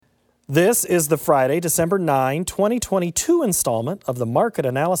This is the Friday, December 9, 2022 installment of the Market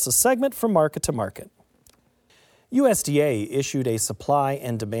Analysis segment from Market to Market. USDA issued a supply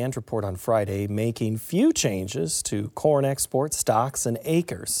and demand report on Friday, making few changes to corn export stocks and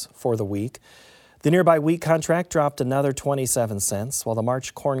acres for the week. The nearby wheat contract dropped another 27 cents, while the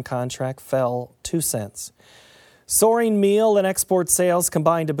March corn contract fell 2 cents. Soaring meal and export sales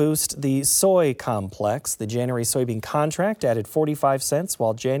combined to boost the soy complex. The January soybean contract added 45 cents,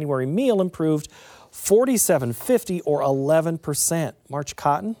 while January meal improved 47.50 or 11%. March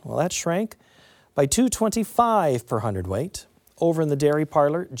cotton, well, that shrank by $2.25 per hundredweight. Over in the dairy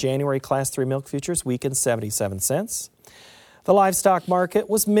parlor, January Class 3 milk futures weakened 77 cents. The livestock market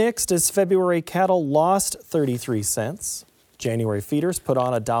was mixed as February cattle lost 33 cents. January feeders put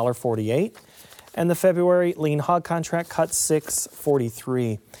on $1.48. And the February lean hog contract cut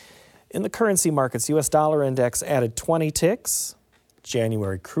 $6.43. In the currency markets, U.S. dollar index added 20 ticks.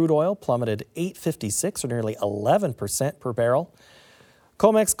 January crude oil plummeted $8.56 or nearly 11% per barrel.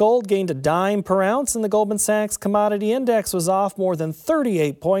 COMEX gold gained a dime per ounce, and the Goldman Sachs commodity index was off more than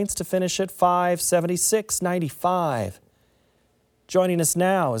 38 points to finish at 576.95. Joining us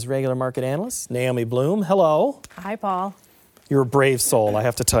now is regular market analyst Naomi Blohm. Hello. Hi, Paul. You're a brave soul, I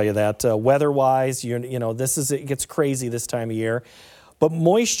have to tell you that. Weather-wise, it gets crazy this time of year. But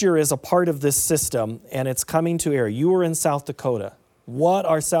moisture is a part of this system, and it's coming to air. You were in South Dakota. What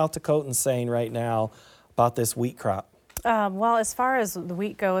are South Dakotans saying right now about this wheat crop? Well, as far as the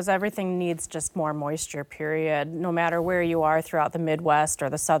wheat goes, everything needs just more moisture, period, no matter where you are throughout the Midwest or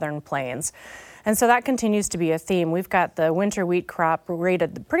the Southern Plains. And so that continues to be a theme. We've got the winter wheat crop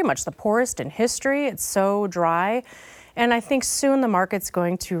rated pretty much the poorest in history. It's so dry. And I think soon the market's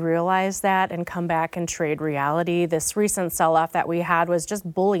going to realize that and come back and trade reality. This recent sell-off that we had was just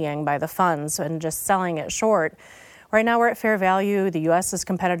bullying by the funds and just selling it short. Right now we're at fair value. The U.S. is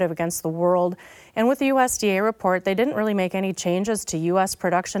competitive against the world. And with the USDA report, they didn't really make any changes to U.S.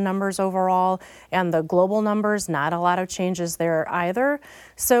 production numbers overall. And the global numbers, not a lot of changes there either.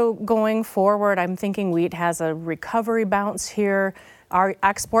 So going forward, I'm thinking wheat has a recovery bounce here. Our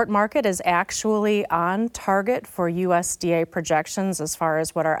export market is actually on target for USDA projections as far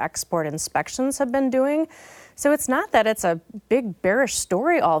as what our export inspections have been doing. So it's not that it's a big bearish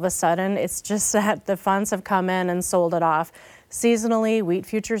story all of a sudden. It's just that the funds have come in and sold it off. Seasonally, wheat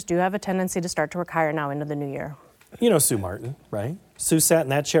futures do have a tendency to start to work higher now into the new year. You know Sue Martin, right? Sue sat in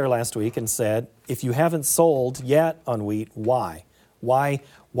that chair last week and said, if you haven't sold yet on wheat, why? Why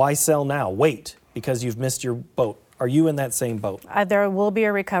sell now? Wait, because you've missed your boat. Are you in that same boat? There will be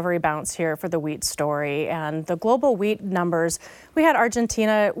a recovery bounce here for the wheat story. And the global wheat numbers, we had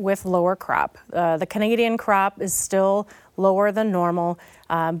Argentina with lower crop. The Canadian crop is still lower than normal,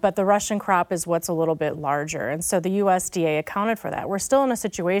 but the Russian crop is what's a little bit larger. And so the USDA accounted for that. We're still in a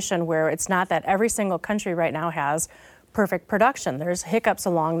situation where it's not that every single country right now has perfect production. There's hiccups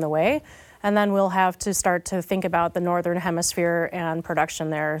along the way. And then we'll have to start to think about the Northern Hemisphere and production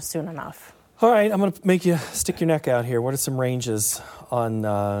there soon enough. All right, I'm going to make you stick your neck out here. What are some ranges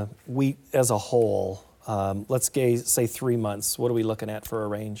on wheat as a whole? Let's say 3 months. What are we looking at for a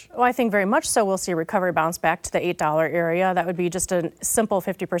range? Well, I think very much so we'll see a recovery bounce back to the $8 area. That would be just a simple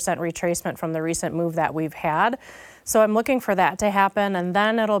 50% retracement from the recent move that we've had. So I'm looking for that to happen, and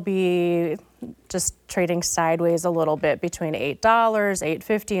then it'll be just trading sideways a little bit between $8,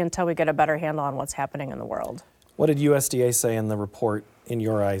 $8.50 until we get a better handle on what's happening in the world. What did USDA say in the report, in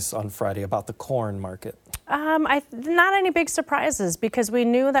your eyes, on Friday about the corn market? Not any big surprises because we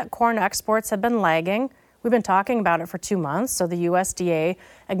knew that corn exports had been lagging. We've been talking about it for 2 months, so the USDA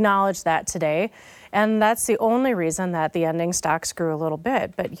acknowledged that today. And that's the only reason that the ending stocks grew a little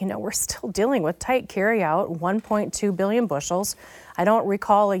bit. But, we're still dealing with tight carryout, 1.2 billion bushels. I don't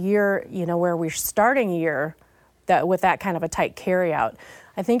recall a year, where we're starting a year with that kind of a tight carryout.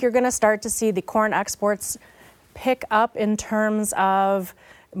 I think you're going to start to see the corn exports pick up in terms of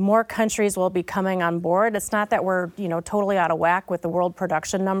more countries will be coming on board. It's not that we're, totally out of whack with the world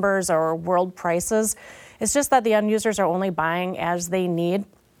production numbers or world prices. It's just that the end users are only buying as they need.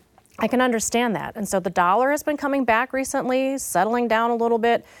 I can understand that. And so the dollar has been coming back recently, settling down a little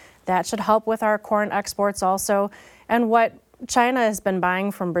bit. That should help with our corn exports also. And what China has been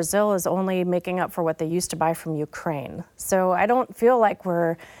buying from Brazil is only making up for what they used to buy from Ukraine. So I don't feel like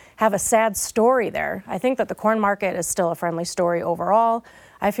have a sad story there. I think that the corn market is still a friendly story overall.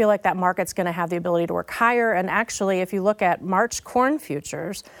 I feel like that market's going to have the ability to work higher. And actually, if you look at March corn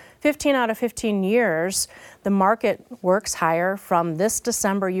futures, 15 out of 15 years, the market works higher from this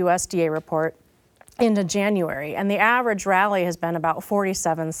December USDA report into January. And the average rally has been about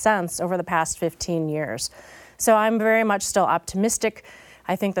 47 cents over the past 15 years. So I'm very much still optimistic.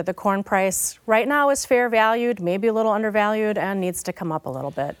 I think that the corn price right now is fair valued, maybe a little undervalued, and needs to come up a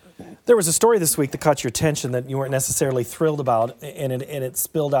little bit. There was a story this week that caught your attention that you weren't necessarily thrilled about, and it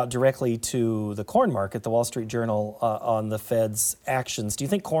spilled out directly to the corn market, the Wall Street Journal, on the Fed's actions. Do you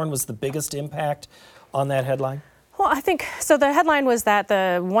think corn was the biggest impact on that headline? Well, I think so. The headline was that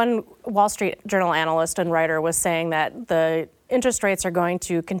the one Wall Street Journal analyst and writer was saying that the interest rates are going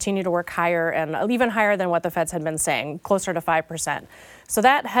to continue to work higher and even higher than what the Feds had been saying, closer to 5%. So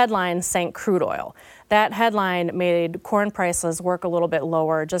that headline sank crude oil. That headline made corn prices work a little bit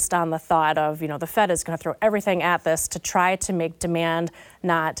lower just on the thought of, the Fed is going to throw everything at this to try to make demand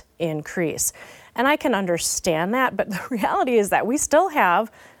not increase. And I can understand that, but the reality is that we still have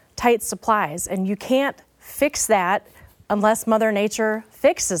tight supplies, and you can't fix that unless Mother Nature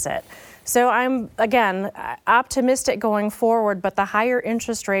fixes it. So I'm, again, optimistic going forward, but the higher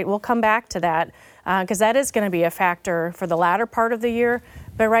interest rate, we'll come back to that because that is going to be a factor for the latter part of the year.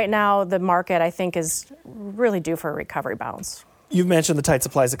 But right now, the market, I think, is really due for a recovery bounce. You've mentioned the tight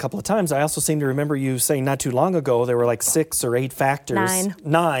supplies a couple of times. I also seem to remember you saying not too long ago there were like 6 or 8 factors.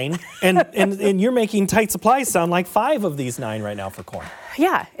 9. And you're making tight supplies sound like 5 of these 9 right now for corn.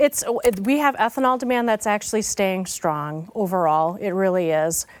 Yeah, we have ethanol demand that's actually staying strong overall. It really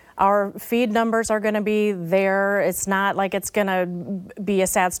is. Our feed numbers are going to be there. It's not like it's going to be a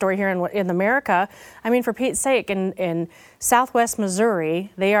sad story here in America. I mean, for Pete's sake, in Southwest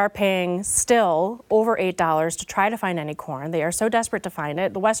Missouri, they are paying still over $8 to try to find any corn. They are so desperate to find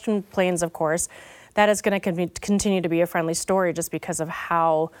it. The Western Plains, of course, that is going to continue to be a friendly story just because of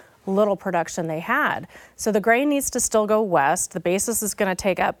how little production they had. So the grain needs to still go west. The basis is going to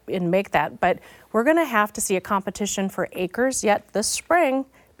take up and make that. But we're going to have to see a competition for acres yet this spring,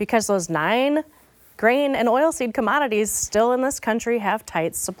 because those 9 grain and oilseed commodities still in this country have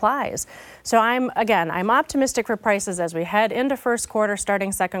tight supplies. So I'm optimistic for prices as we head into first quarter,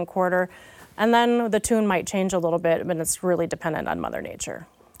 starting second quarter, and then the tune might change a little bit, but it's really dependent on Mother Nature.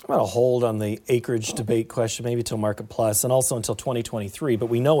 I'm going to hold on the acreage debate question maybe till Market Plus and also until 2023, but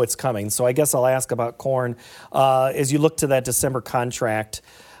we know it's coming. So I guess I'll ask about corn. As you look to that December contract,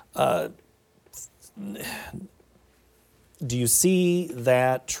 do you see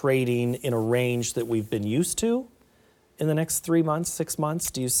that trading in a range that we've been used to in the next 3 months, 6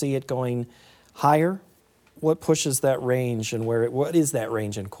 months? Do you see it going higher? What pushes that range, and what is that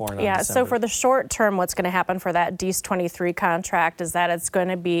range in corn on December? So for the short term, what's going to happen for that DEES 23 contract is that it's going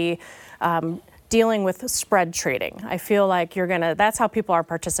to be dealing with spread trading. I feel like that's how people are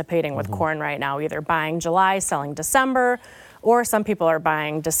participating with corn right now, either buying July, selling December, or some people are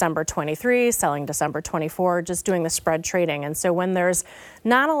buying December 23, selling December 24, just doing the spread trading. And so when there's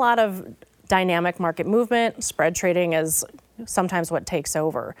not a lot of dynamic market movement, spread trading is sometimes what takes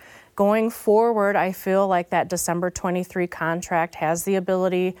over. Going forward, I feel like that December 23 contract has the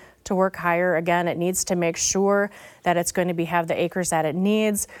ability to work higher. Again, it needs to make sure that it's going to have the acres that it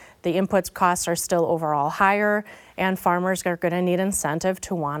needs. The input costs are still overall higher, and farmers are going to need incentive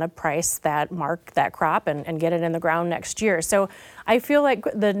to want to price that crop and get it in the ground next year. So I feel like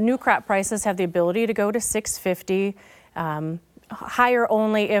the new crop prices have the ability to go to $6.50, higher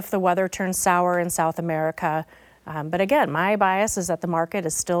only if the weather turns sour in South America. But again, my bias is that the market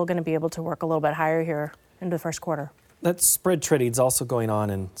is still going to be able to work a little bit higher here into the first quarter. That spread trading is also going on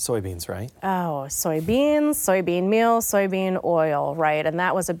in soybeans, right? Oh, soybeans, soybean meal, soybean oil, right? And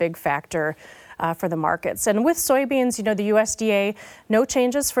that was a big factor for the markets. And with soybeans, the USDA, no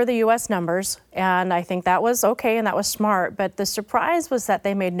changes for the U.S. numbers. And I think that was okay and that was smart. But the surprise was that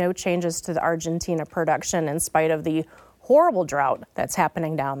they made no changes to the Argentina production in spite of the horrible drought that's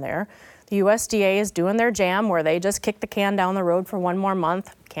happening down there. The USDA is doing their jam where they just kick the can down the road for one more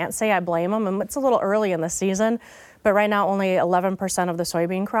month. Can't say I blame them. And it's a little early in the season. But right now, only 11% of the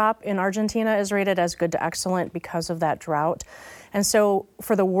soybean crop in Argentina is rated as good to excellent because of that drought. And so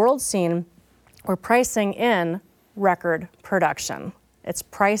for the world scene, we're pricing in record production. It's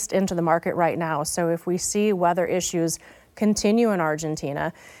priced into the market right now. So if we see weather issues continue in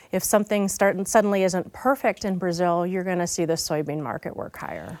Argentina, if something suddenly isn't perfect in Brazil, you're going to see the soybean market work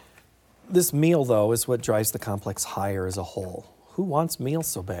higher. This meal, though, is what drives the complex higher as a whole. Who wants meal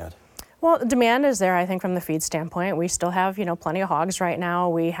so bad? Well, demand is there, I think, from the feed standpoint. We still have, plenty of hogs right now.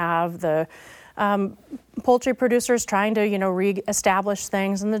 We have the poultry producers trying to, reestablish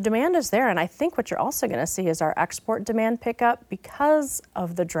things, and the demand is there. And I think what you're also going to see is our export demand pick up because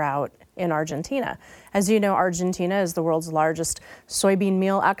of the drought in Argentina. As you know, Argentina is the world's largest soybean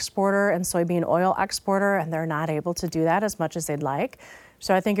meal exporter and soybean oil exporter, and they're not able to do that as much as they'd like.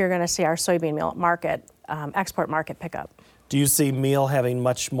 So I think you're going to see our soybean meal market, export market pick up. Do you see meal having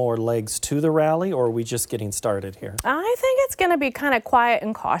much more legs to the rally, or are we just getting started here? I think it's going to be kind of quiet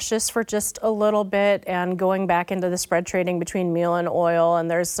and cautious for just a little bit and going back into the spread trading between meal and oil.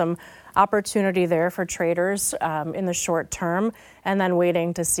 And there's some opportunity there for traders in the short term, and then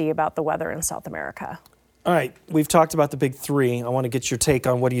waiting to see about the weather in South America. All right, we've talked about the big three. I want to get your take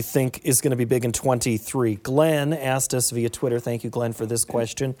on what do you think is going to be big in 23. Glenn asked us via Twitter, thank you, Glenn, for this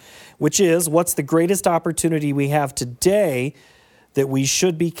question, which is, what's the greatest opportunity we have today that we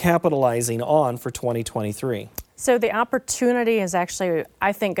should be capitalizing on for 2023? So the opportunity is actually,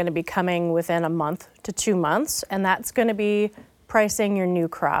 I think, going to be coming within a month to 2 months, and that's going to be pricing your new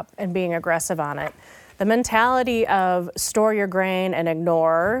crop and being aggressive on it. The mentality of store your grain and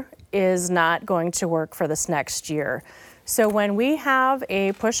ignore is not going to work for this next year. So when we have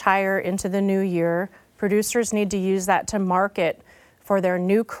a push higher into the new year, producers need to use that to market for their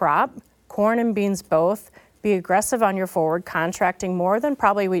new crop, corn and beans both. Be aggressive on your forward contracting more than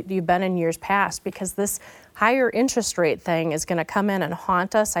probably you've been in years past, because this higher interest rate thing is going to come in and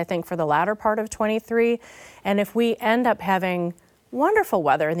haunt us, I think, for the latter part of 23. And if we end up having wonderful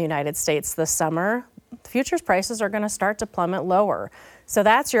weather in the United States this summer, futures prices are going to start to plummet lower. So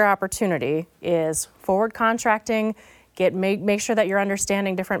that's your opportunity, is forward contracting, make sure that you're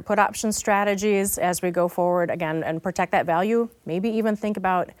understanding different put option strategies as we go forward again and protect that value. Maybe even think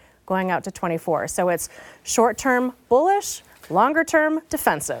about going out to 24. So it's short-term bullish, longer-term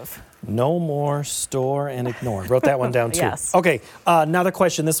defensive. No more store and ignore. Wrote that one down too. Yes. Okay, another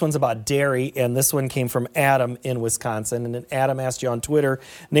question. This one's about dairy, and this one came from Adam in Wisconsin. And then Adam asked you on Twitter,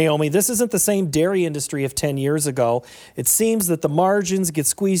 Naomi, this isn't the same dairy industry of 10 years ago. It seems that the margins get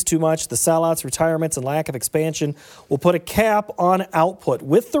squeezed too much. The sellouts, retirements, and lack of expansion will put a cap on output.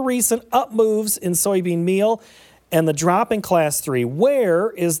 With the recent up moves in soybean meal and the drop in Class 3,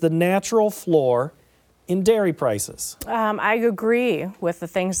 where is the natural floor in dairy prices? I agree with the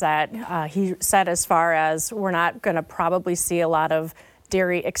things that he said, as far as we're not going to probably see a lot of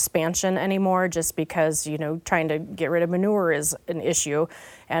dairy expansion anymore, just because, trying to get rid of manure is an issue,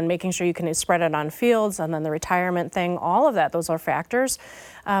 and making sure you can spread it on fields, and then the retirement thing, all of that, those are factors.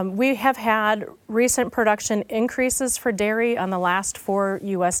 We have had recent production increases for dairy on the last 4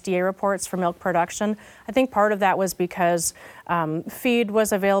 USDA reports for milk production. I think part of that was because feed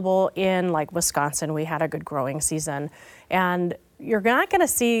was available in like Wisconsin. We had a good growing season, and you're not going to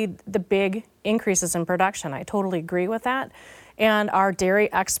see the big increases in production. I totally agree with that. And our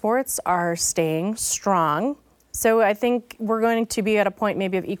dairy exports are staying strong. So I think we're going to be at a point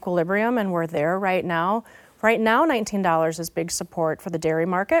maybe of equilibrium, and we're there right now. Right now, $19 is big support for the dairy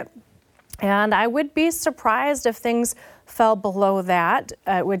market. And I would be surprised if things fell below that.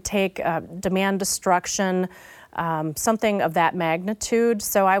 It would take demand destruction, something of that magnitude.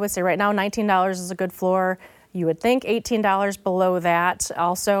 So I would say right now, $19 is a good floor. You would think $18 below that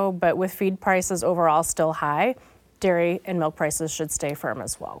also, but with feed prices overall still high, dairy and milk prices should stay firm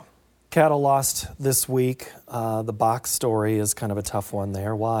as well. Cattle lost this week. The box story is kind of a tough one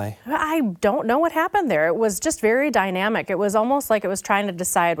there. Why? I don't know what happened there. It was just very dynamic. It was almost like it was trying to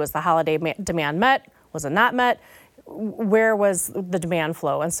decide, was the holiday demand met? Was it not met? Where was the demand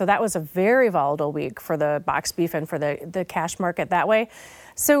flow? And so that was a very volatile week for the box beef and for the cash market that way.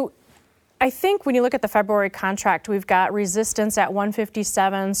 So I think when you look at the February contract, we've got resistance at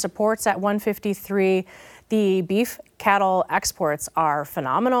 157, supports at 153. The beef cattle exports are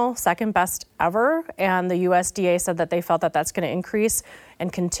phenomenal, second best ever, and the USDA said that they felt that that's going to increase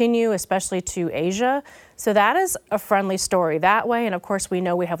and continue, especially to Asia. So that is a friendly story that way, and of course we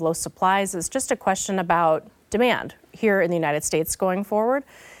know we have low supplies. It's just a question about demand here in the United States going forward.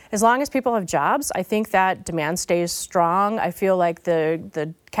 As long as people have jobs, I think that demand stays strong. I feel like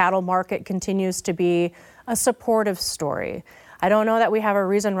the cattle market continues to be a supportive story. I don't know that we have a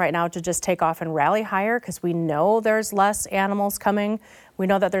reason right now to just take off and rally higher, because we know there's less animals coming. We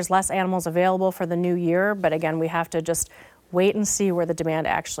know that there's less animals available for the new year. But again, we have to just wait and see where the demand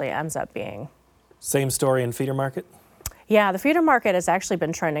actually ends up being. Same story in feeder market? Yeah, the feeder market has actually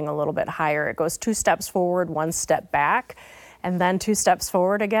been trending a little bit higher. It goes 2 steps forward, 1 step back, and then 2 steps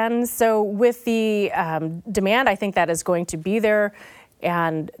forward again. So with the demand, I think that is going to be there.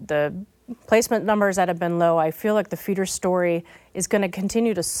 And the placement numbers that have been low, I feel like the feeder story is going to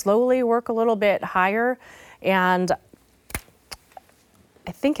continue to slowly work a little bit higher. And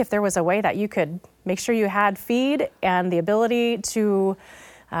I think if there was a way that you could make sure you had feed and the ability to,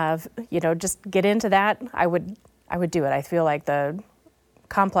 just get into that, I would do it. I feel like the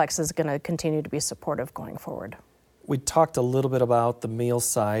complex is going to continue to be supportive going forward. We talked a little bit about the meal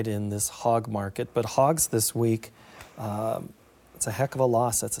side in this hog market, but hogs this week, It's a heck of a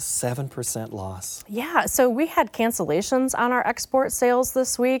loss. That's a 7% loss. Yeah, so we had cancellations on our export sales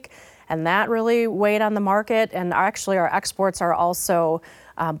this week, and that really weighed on the market. And actually, our exports are also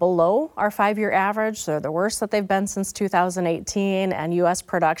below our 5-year average. They're the worst that they've been since 2018, and U.S.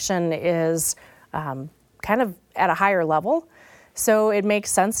 production is kind of at a higher level. So it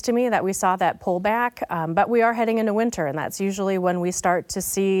makes sense to me that we saw that pullback, but we are heading into winter, and that's usually when we start to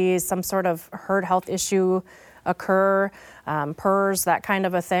see some sort of herd health issue occur, PRRS, that kind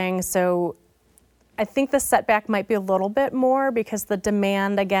of a thing. So I think the setback might be a little bit more because the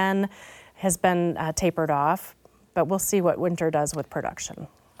demand, again, has been tapered off, but we'll see what winter does with production.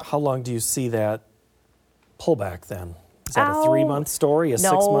 How long do you see that pullback then? Is that a 3-month story, a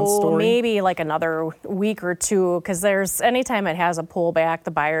 6-month story? No, maybe like another week or two, because anytime it has a pullback,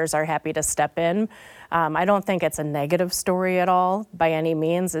 the buyers are happy to step in. I don't think it's a negative story at all by any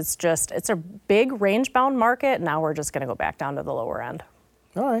means. It's a big range-bound market. Now we're just going to go back down to the lower end.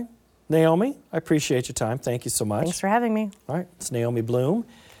 All right. Naomi, I appreciate your time. Thank you so much. Thanks for having me. All right. It's Naomi Blohm.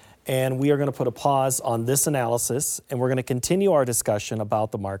 And we are going to put a pause on this analysis, and we're going to continue our discussion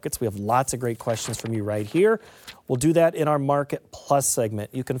about the markets. We have lots of great questions from you right here. We'll do that in our Market Plus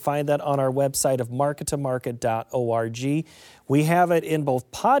segment. You can find that on our website of markettomarket.org. We have it in both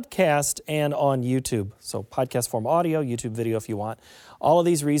podcast and on YouTube. So podcast form audio, YouTube video if you want. All of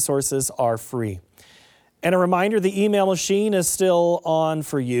these resources are free. And a reminder, the email machine is still on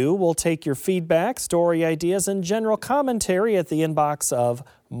for you. We'll take your feedback, story ideas, and general commentary at the inbox of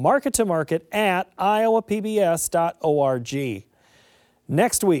markettomarket@iowapbs.org.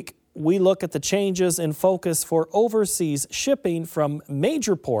 Next week, we look at the changes in focus for overseas shipping from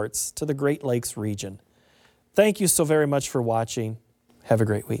major ports to the Great Lakes region. Thank you so very much for watching. Have a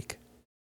great week.